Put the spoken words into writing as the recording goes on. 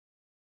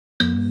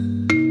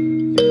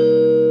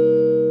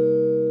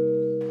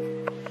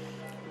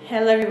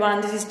Hello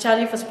everyone, this is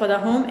Charlie for Spada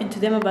Home, and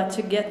today I'm about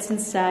to get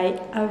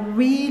inside a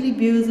really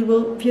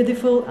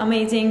beautiful,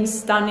 amazing,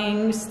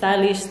 stunning,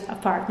 stylish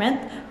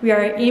apartment. We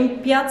are in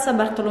Piazza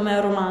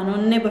Bartolomeo Romano,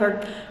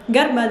 neighborhood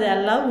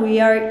Garbadella.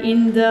 We are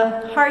in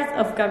the heart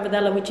of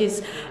Garbadella, which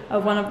is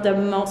one of the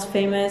most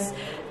famous,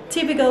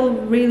 typical,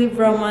 really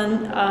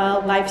Roman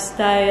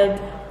lifestyle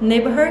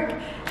neighborhood.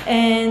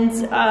 And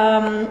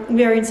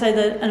we are inside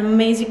an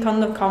amazing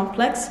condo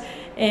complex.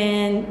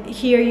 And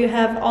here you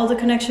have all the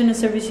connection and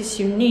services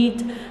you need.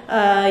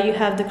 You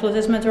have the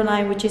closest metro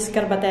line, which is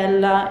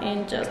Garbatella,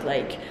 in just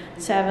like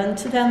 7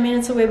 to 10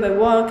 minutes away by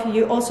walk.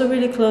 You're also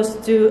really close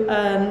to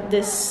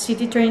the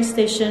city train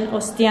station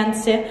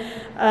Ostiense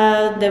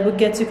that will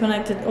get you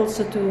connected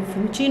also to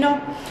Fiumicino.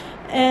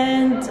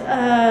 And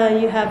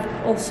you have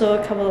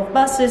also a couple of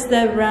buses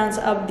that runs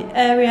up the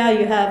area.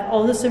 You have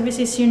all the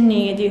services you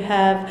need. You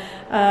have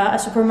a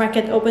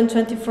supermarket open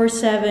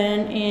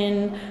 24/7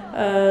 in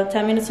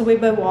 10 minutes away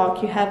by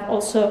walk. You have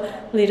also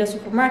little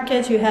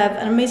supermarkets. You have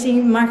an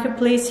amazing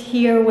marketplace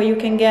here where you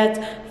can get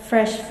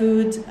fresh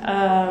food,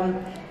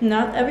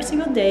 not every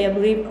single day, I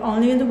believe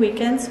only on the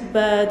weekends,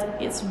 but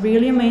it's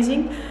really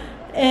amazing.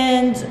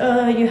 And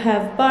you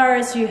have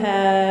bars, you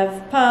have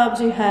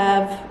pubs, you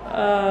have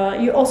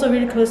you're also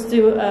really close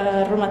to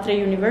Roma Tre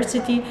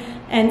University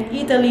and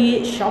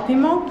Italy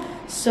shopping mall.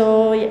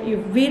 So yeah, you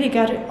really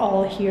got it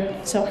all here.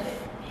 So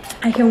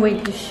I can't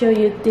wait to show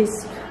you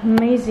this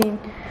amazing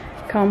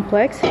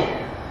complex.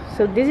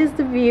 So this is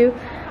the view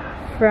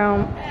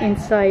from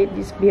inside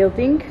this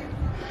building,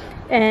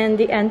 and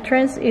the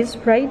entrance is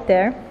right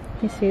there.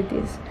 You see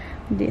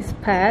this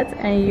path,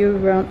 and you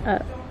run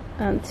up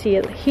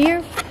until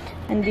here,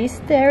 and these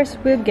stairs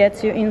will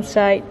get you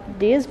inside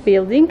this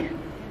building.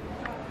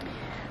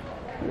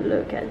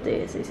 Look at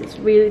this. This is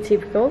really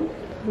typical.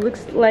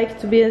 Looks like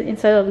to be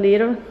inside a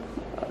little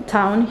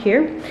town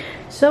here.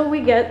 So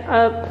we get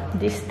up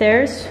these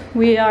stairs.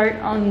 We are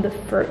on the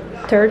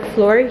third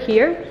floor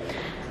here,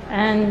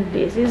 and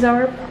this is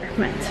our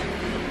apartment.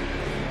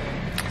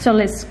 So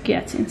let's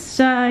get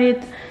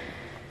inside.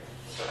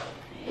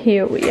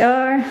 Here we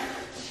are.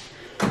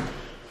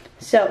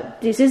 So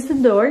this is the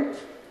door.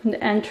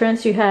 The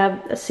entrance, you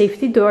have a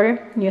safety door,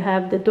 you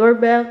have the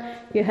doorbell,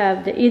 you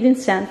have the eating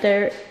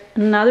center,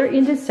 another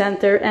eating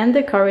center, and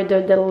the corridor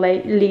that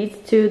leads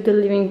to the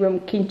living room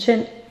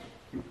kitchen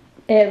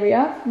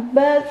area.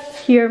 But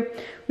here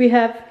we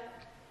have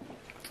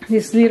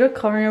this little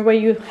corner where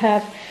you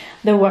have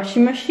the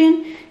washing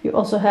machine. You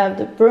also have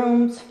the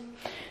brooms.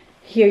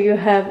 Here you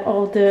have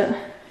all the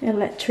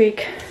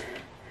electric,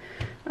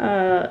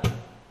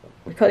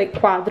 we call it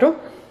quadro.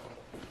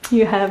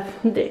 You have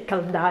the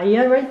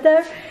caldaia right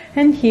there,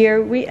 and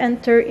here we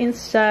enter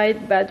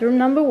inside bedroom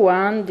number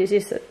 1. This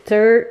is a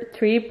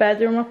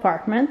 3-bedroom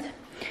apartment,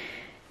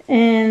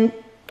 and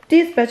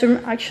this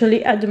bedroom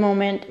actually at the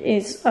moment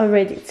is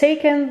already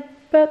taken,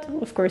 but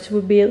of course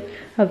will be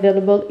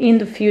available in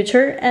the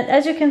future. And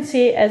as you can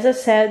see, as I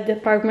said, the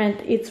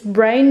apartment is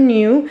brand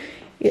new.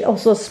 It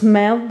also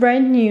smells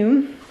brand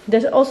new.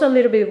 There's also a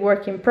little bit of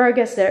work in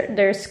progress.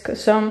 There's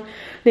some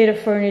little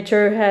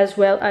furniture as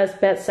well as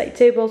bedside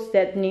tables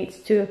that needs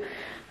to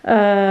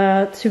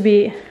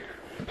be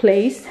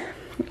placed.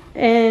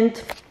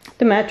 And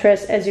the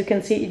mattress, as you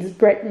can see, is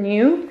brand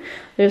new.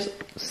 There's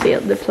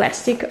still the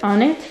plastic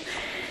on it.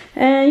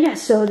 And yeah,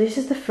 so this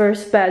is the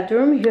first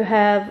bedroom. You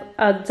have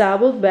a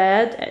double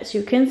bed. As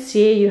you can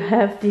see, you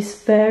have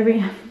this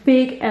very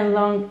big and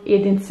long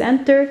eating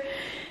center,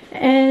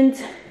 and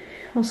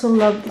also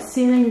love the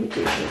ceiling, which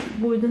is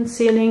a wooden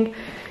ceiling.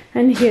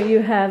 And here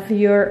you have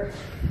your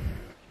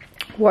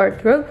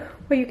wardrobe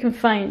where you can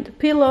find the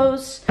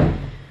pillows,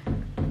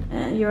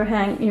 and you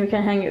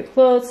can hang your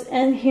clothes.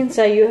 And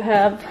inside you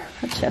have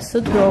a chest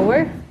of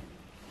drawer.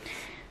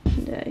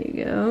 There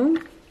you go.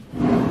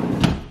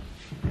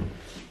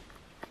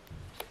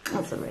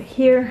 Also right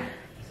here,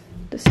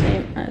 the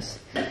same as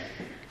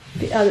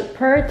the other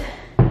part.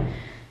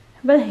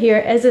 But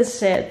here, as I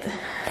said,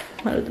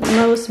 one of the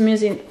most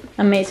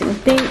amazing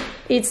thing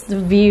is the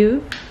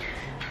view.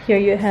 Here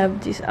you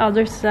have this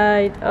other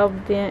side of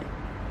the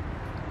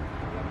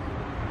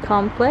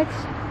complex,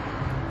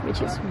 which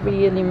is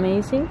really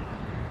amazing.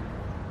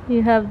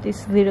 You have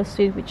this little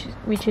street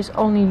which is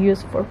only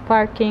used for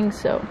parking,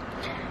 so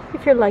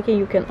if you're lucky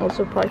you can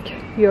also park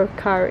your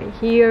car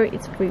here.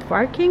 It's free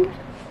parking.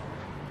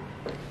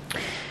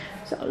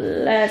 So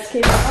let's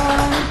keep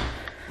on.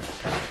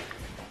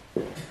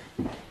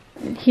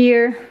 And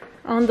here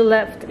on the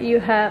left you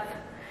have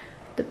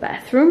the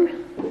bathroom,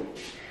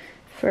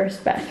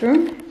 first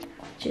bathroom,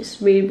 which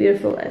is really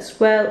beautiful as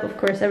well. Of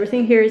course,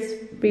 everything here is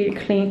really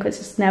clean because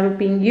it's never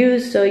been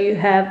used. So you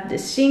have the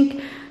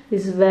sink,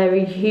 this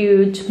very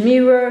huge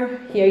mirror.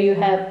 Here you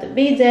have the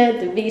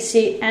bidet, the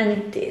WC,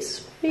 and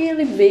this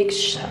really big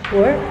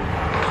shower.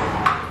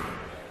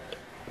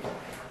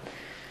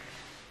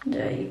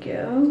 There you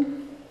go.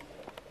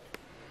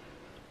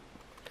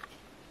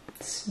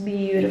 It's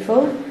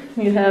beautiful.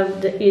 You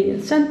have the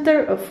eating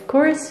center, of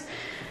course.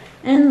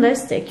 And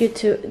let's take you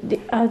to the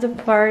other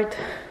part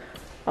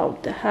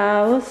of the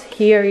house.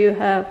 Here you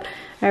have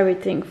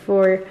everything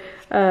for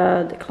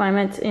the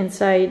climate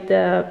inside,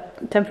 the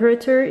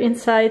temperature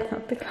inside,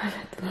 not the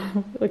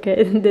climate,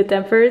 okay, the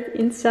temperature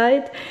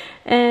inside.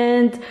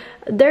 And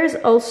there's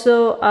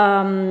also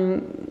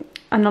an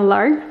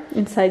alarm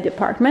inside the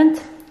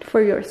apartment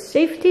for your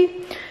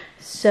safety.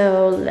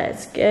 So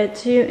let's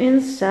get you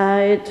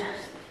inside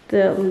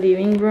the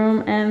living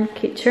room and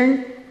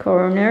kitchen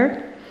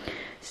corner.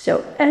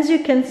 So as you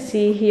can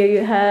see here,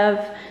 you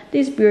have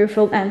this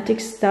beautiful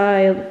antique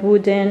style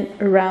wooden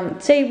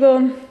round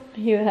table.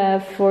 You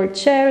have 4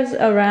 chairs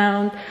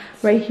around.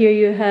 Right here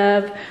you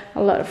have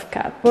a lot of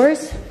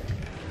cupboards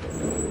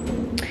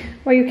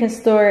where you can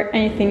store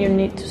anything you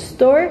need to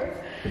store.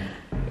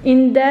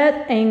 In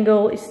that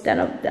angle, instead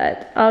of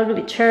that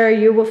ugly chair,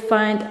 you will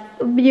find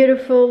a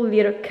beautiful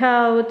little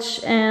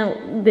couch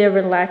and the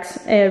relaxed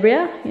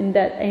area in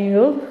that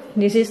angle.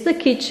 This is the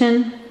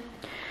kitchen.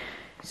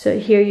 So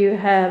here you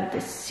have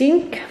the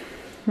sink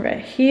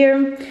right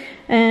here,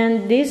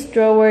 and these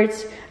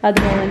drawers at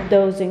the moment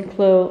doesn't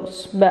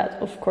close, but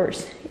of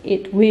course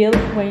it will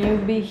when you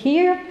be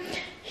here.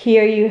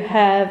 Here you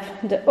have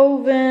the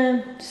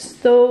oven,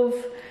 stove,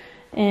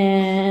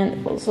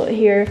 and also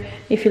here,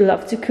 if you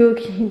love to cook,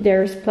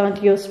 there's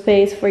plenty of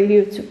space for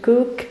you to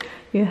cook.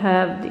 You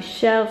have the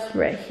shelves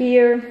right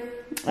here,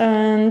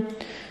 and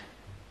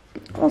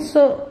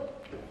also,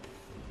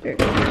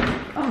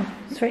 oh,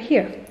 it's right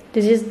here.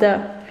 This is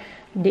the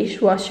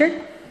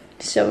dishwasher.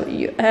 So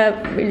you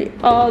have really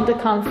all the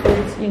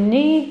comforts you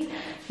need.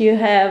 You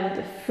have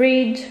the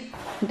fridge,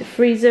 the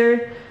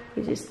freezer.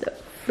 This is the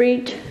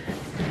fridge.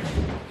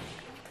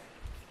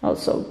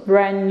 Also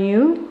brand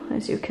new,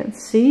 as you can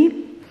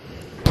see.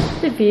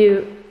 The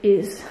view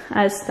is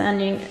as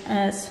stunning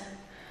as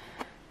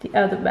the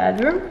other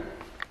bedroom.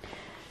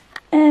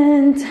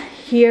 And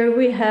here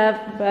we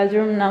have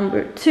bedroom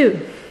number 2.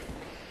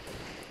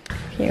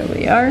 Here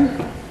we are.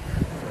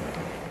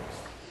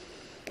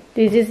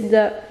 This is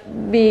the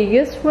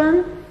biggest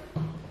one.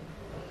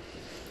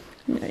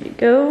 There you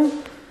go.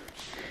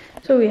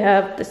 So we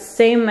have the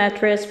same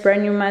mattress,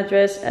 brand new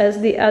mattress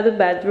as the other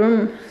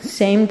bedroom,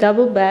 same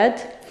double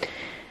bed.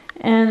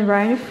 And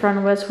right in front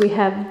of us we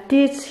have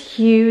this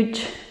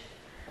huge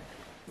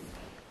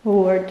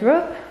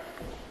wardrobe.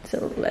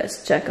 So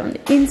let's check on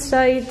the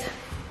inside.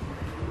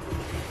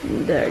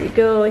 There you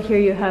go. Here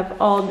you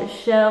have all the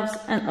shelves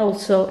and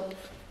also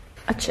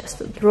a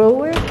chest of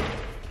drawer.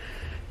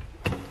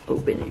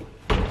 Open it.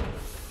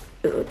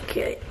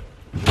 Okay.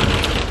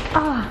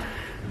 Ah.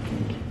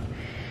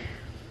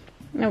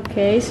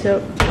 Okay,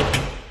 so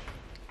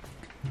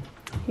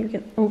you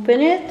can open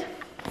it.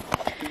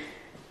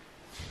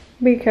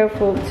 Be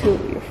careful to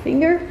your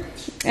finger.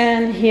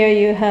 And here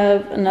you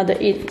have another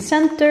eating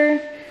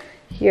center.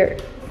 Here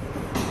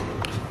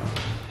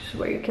is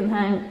where you can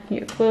hang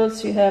your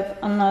clothes. You have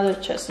another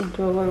chest of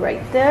drawer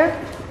right there.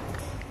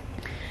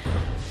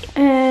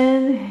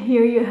 And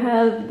here you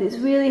have this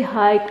really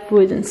high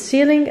wooden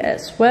ceiling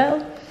as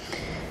well.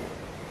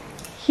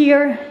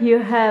 Here you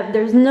have,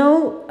 there's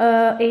no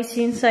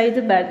AC inside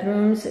the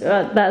bedrooms,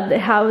 but the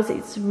house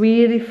is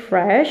really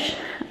fresh,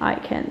 I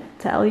can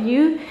tell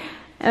you.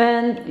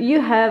 And you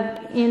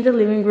have in the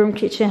living room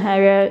kitchen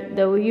area,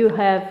 though, you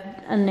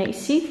have an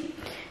AC.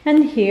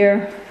 And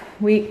here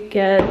we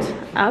get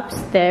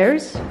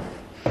upstairs.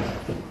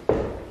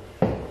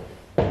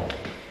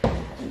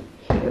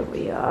 Here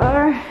we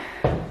are.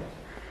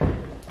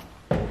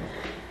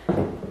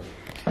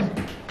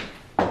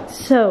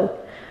 So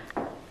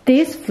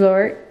this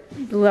floor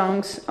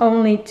belongs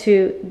only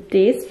to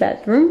this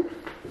bedroom.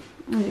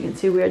 As you can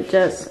see, we are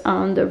just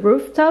on the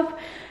rooftop,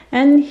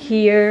 and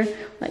here,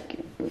 like,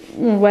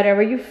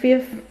 whatever you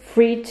feel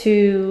free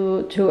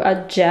to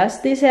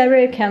adjust, this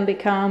area can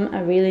become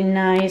a really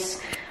nice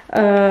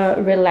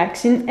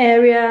relaxing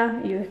area.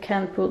 You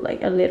can put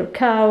like a little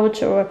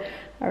couch or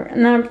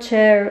an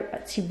armchair, a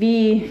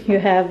TV. You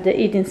have the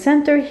eating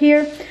center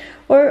here.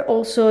 Or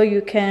also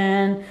you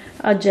can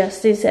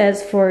adjust this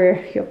as for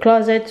your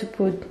closet to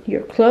put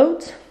your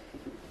clothes.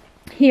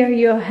 Here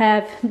you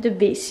have the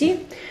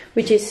WC,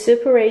 which is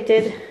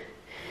separated.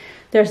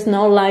 There's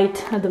no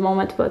light at the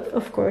moment, but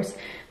of course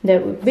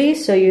there will be.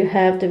 So you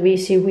have the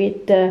WC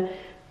with the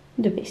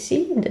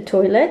WC, the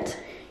toilet.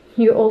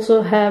 You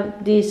also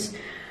have this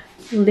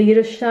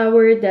little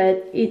shower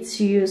that it's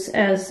used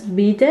as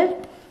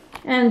bidet,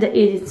 and the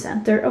eating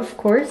center, of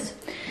course.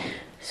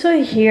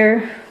 So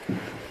here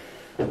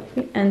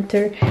we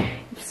enter.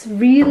 It's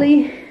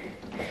really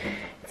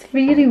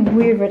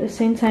weird, but at the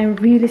same time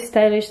really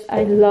stylish.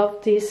 I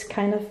love these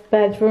kind of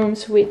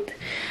bedrooms with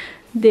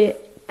the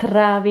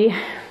travi,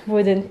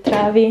 wooden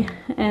travi,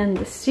 and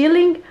the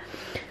ceiling.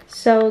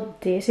 So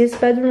this is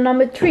bedroom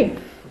number 3,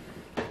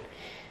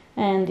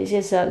 and this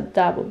is a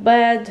double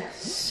bed,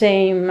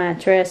 same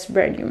mattress,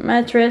 brand new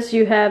mattress.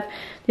 You have,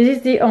 this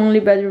is the only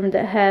bedroom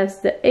that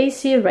has the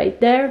AC right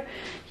there.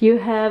 You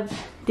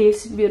have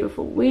this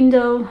beautiful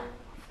window.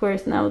 Of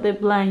course, now the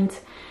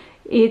blinds,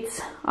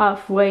 it's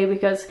halfway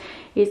because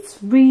it's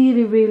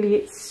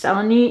really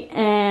sunny,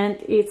 and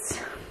it's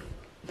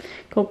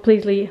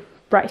completely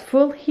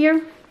brightful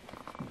here.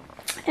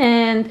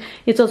 And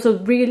it's also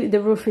really, the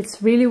roof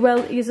is really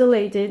well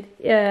isolated.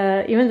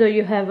 Even though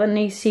you have an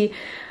AC,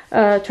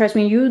 trust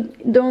me, you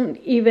don't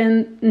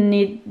even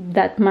need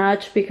that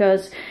much,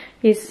 because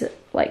it's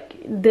like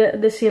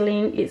the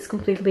ceiling is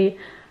completely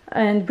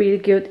and really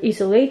good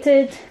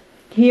isolated.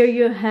 Here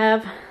you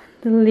have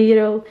the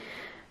little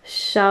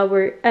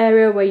shower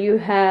area where you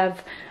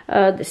have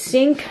the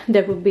sink.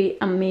 There will be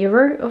a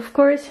mirror, of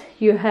course.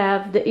 You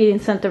have the eating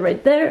center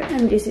right there,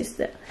 and this is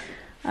the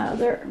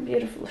other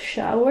beautiful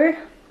shower.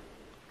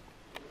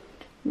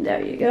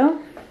 There you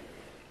go.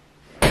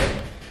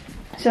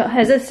 So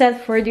as I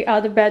said, for the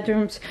other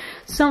bedrooms,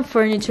 some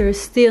furniture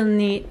still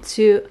need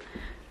to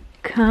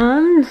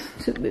come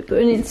to be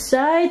put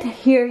inside.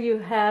 Here you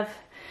have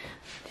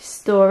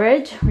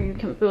storage where you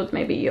can put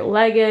maybe your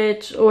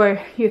luggage, or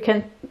you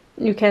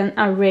can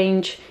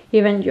arrange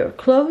even your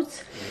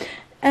clothes.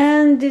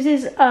 And this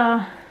is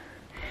a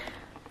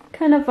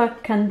kind of a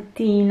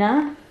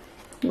cantina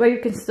where you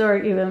can store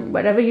even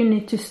whatever you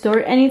need to store,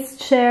 and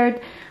it's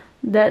shared.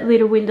 That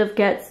little window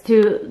gets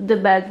to the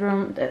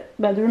bedroom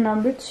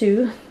number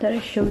 2 that I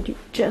showed you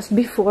just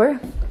before.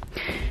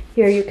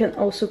 Here you can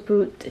also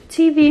put the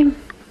TV.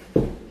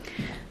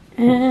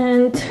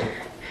 And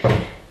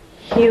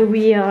here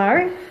we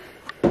are.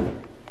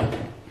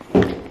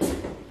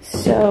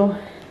 So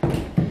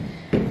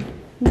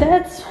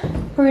that's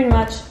pretty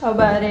much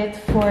about it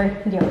for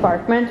the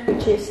apartment,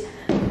 which is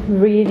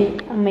really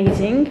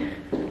amazing.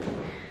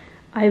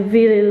 I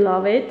really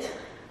love it.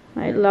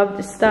 I love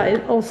the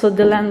style. Also,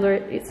 the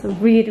landlord is a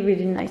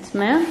really nice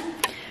man.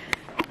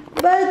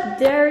 But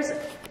there's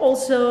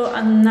also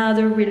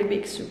another really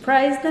big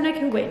surprise that I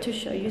can't wait to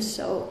show you,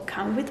 so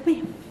come with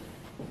me.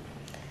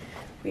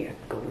 We are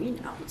going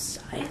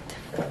outside.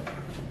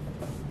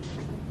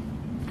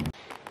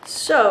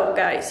 So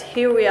guys,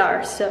 here we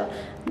are. So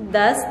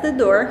that's the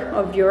door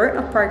of your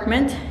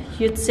apartment.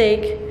 You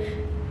take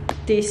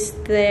these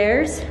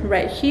stairs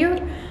right here,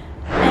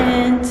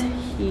 and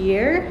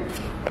here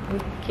we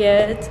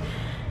get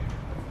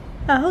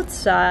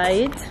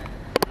outside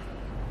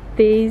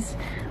this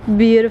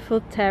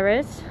beautiful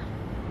terrace.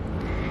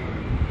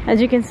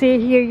 As you can see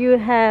here, you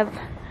have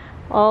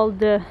all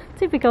the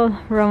typical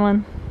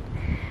Roman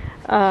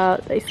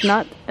it's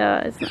not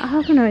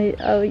how can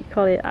I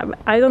call it,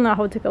 I don't know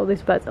how to call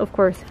this, but of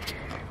course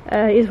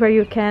is where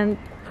you can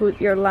put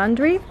your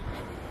laundry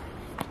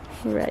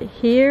right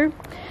here.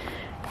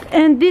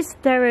 And this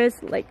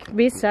terrace, like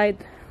beside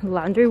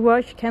laundry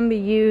wash, can be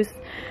used.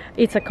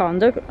 It's a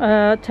condo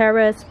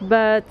terrace,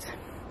 but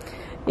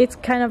it's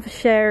kind of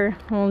shared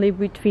only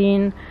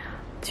between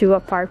 2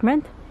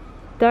 apartments.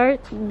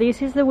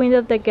 This is the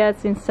window that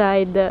gets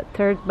inside the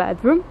 3rd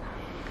bedroom.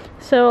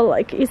 So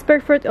like it's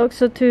perfect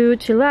also to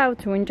chill out,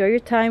 to enjoy your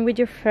time with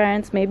your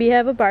friends, maybe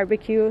have a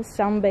barbecue,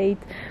 sunbathe,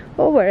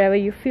 or whatever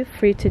you feel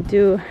free to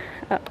do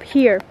up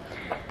here.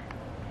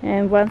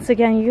 And once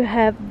again, you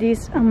have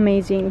this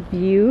amazing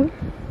view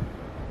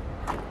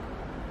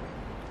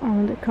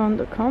on the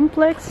condo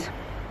complex.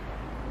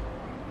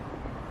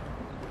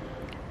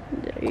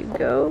 There you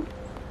go.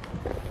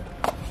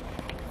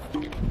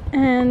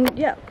 And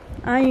yeah,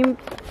 I'm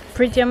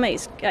pretty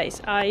amazed,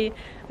 guys. I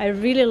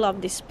really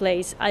love this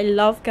place. I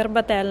love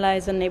Garbatella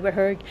as a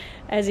neighborhood,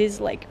 as it's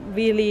like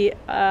really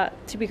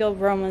typical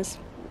Romance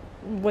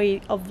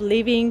way of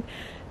living.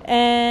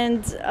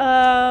 And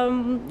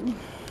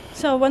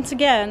so once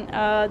again,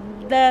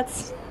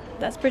 that's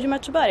pretty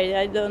much about it.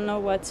 I don't know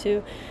what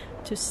to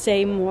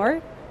say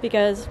more,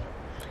 because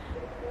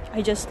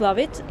I just love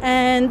it.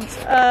 And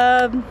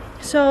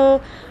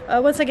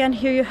once again,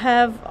 here you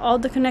have all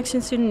the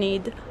connections you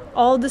need,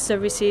 all the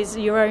services.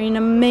 You are in an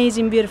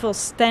amazing, beautiful,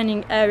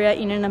 stunning area,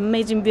 in an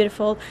amazing,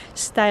 beautiful,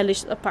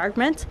 stylish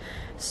apartment.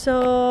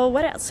 So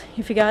what else?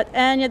 If you got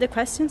any other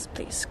questions,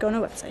 please go on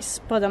our website,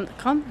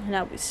 spodom.com, and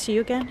I will see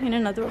you again in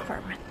another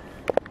apartment.